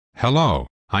Hello,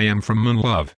 I am from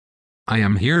Moonlove. I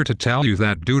am here to tell you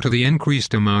that due to the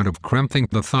increased amount of crimping,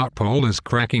 the thought pole is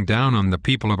cracking down on the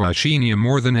people of Oceania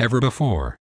more than ever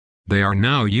before. They are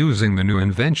now using the new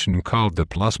invention called the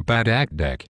Plus Bad Act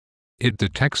Deck. It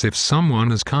detects if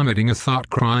someone is committing a thought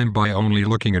crime by only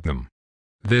looking at them.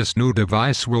 This new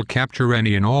device will capture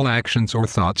any and all actions or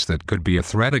thoughts that could be a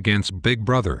threat against Big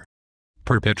Brother.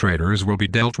 Perpetrators will be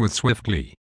dealt with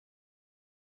swiftly.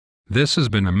 This has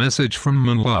been a message from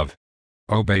Moonlove.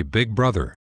 Obey Big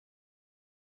Brother.